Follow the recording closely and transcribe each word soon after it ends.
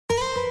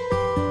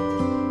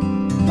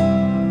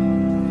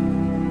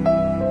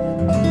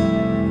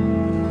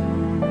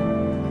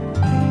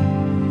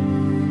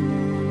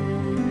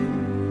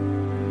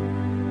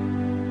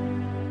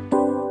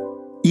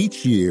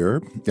Each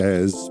year,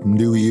 as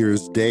New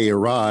Year's Day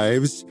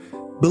arrives,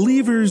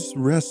 believers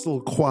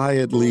wrestle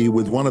quietly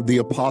with one of the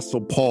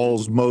Apostle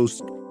Paul's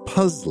most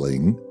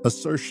puzzling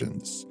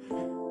assertions.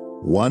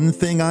 One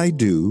thing I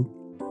do,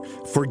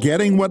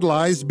 forgetting what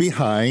lies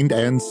behind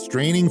and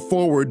straining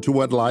forward to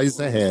what lies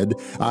ahead,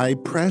 I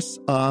press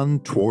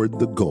on toward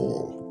the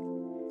goal.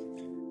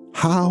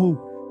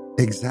 How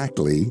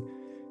exactly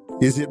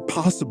is it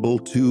possible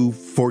to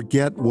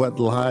forget what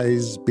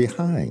lies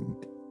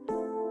behind?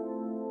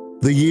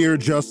 The year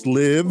just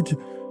lived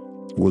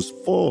was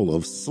full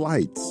of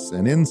slights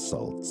and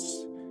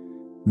insults.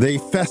 They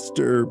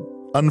fester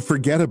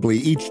unforgettably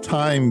each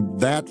time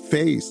that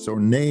face or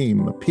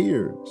name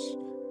appears.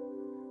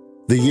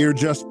 The year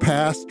just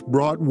passed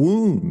brought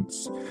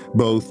wounds,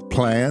 both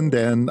planned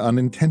and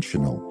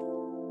unintentional.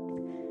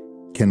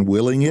 Can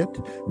willing it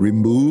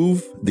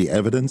remove the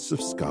evidence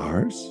of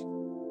scars?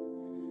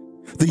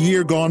 The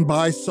year gone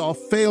by saw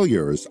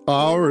failures,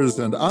 ours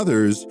and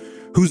others,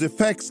 whose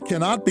effects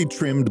cannot be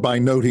trimmed by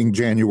noting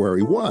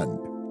January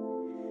 1.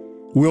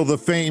 Will the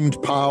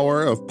famed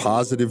power of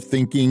positive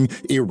thinking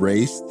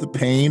erase the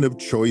pain of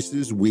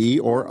choices we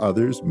or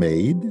others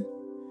made?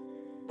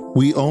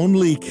 We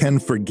only can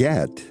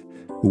forget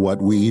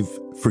what we've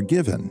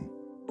forgiven,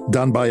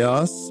 done by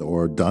us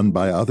or done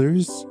by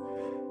others.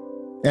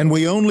 And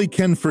we only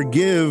can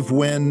forgive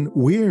when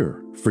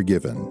we're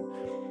forgiven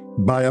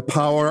by a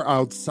power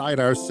outside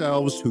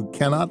ourselves who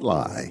cannot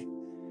lie.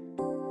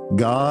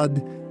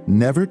 God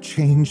never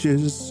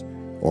changes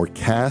or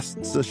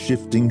casts a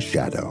shifting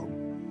shadow.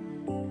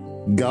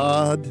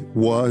 God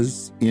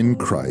was in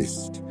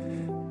Christ,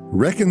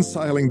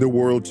 reconciling the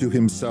world to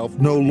himself,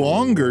 no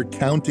longer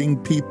counting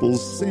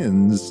people's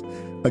sins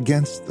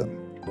against them.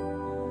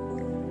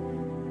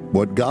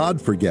 What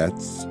God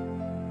forgets,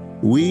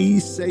 we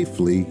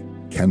safely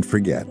can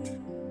forget.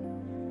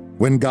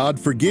 When God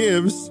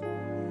forgives,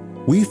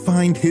 we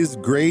find his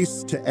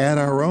grace to add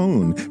our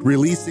own,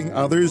 releasing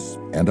others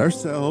and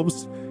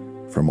ourselves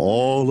from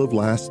all of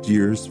last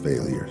year's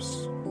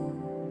failures.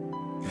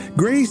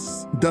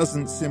 Grace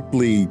doesn't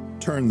simply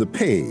turn the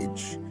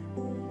page.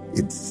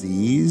 It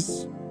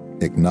sees,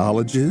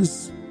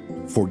 acknowledges,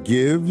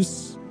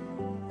 forgives,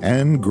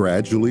 and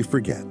gradually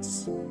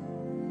forgets.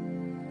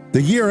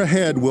 The year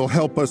ahead will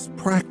help us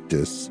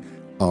practice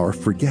our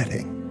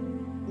forgetting.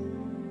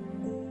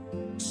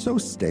 So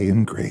stay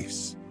in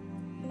grace.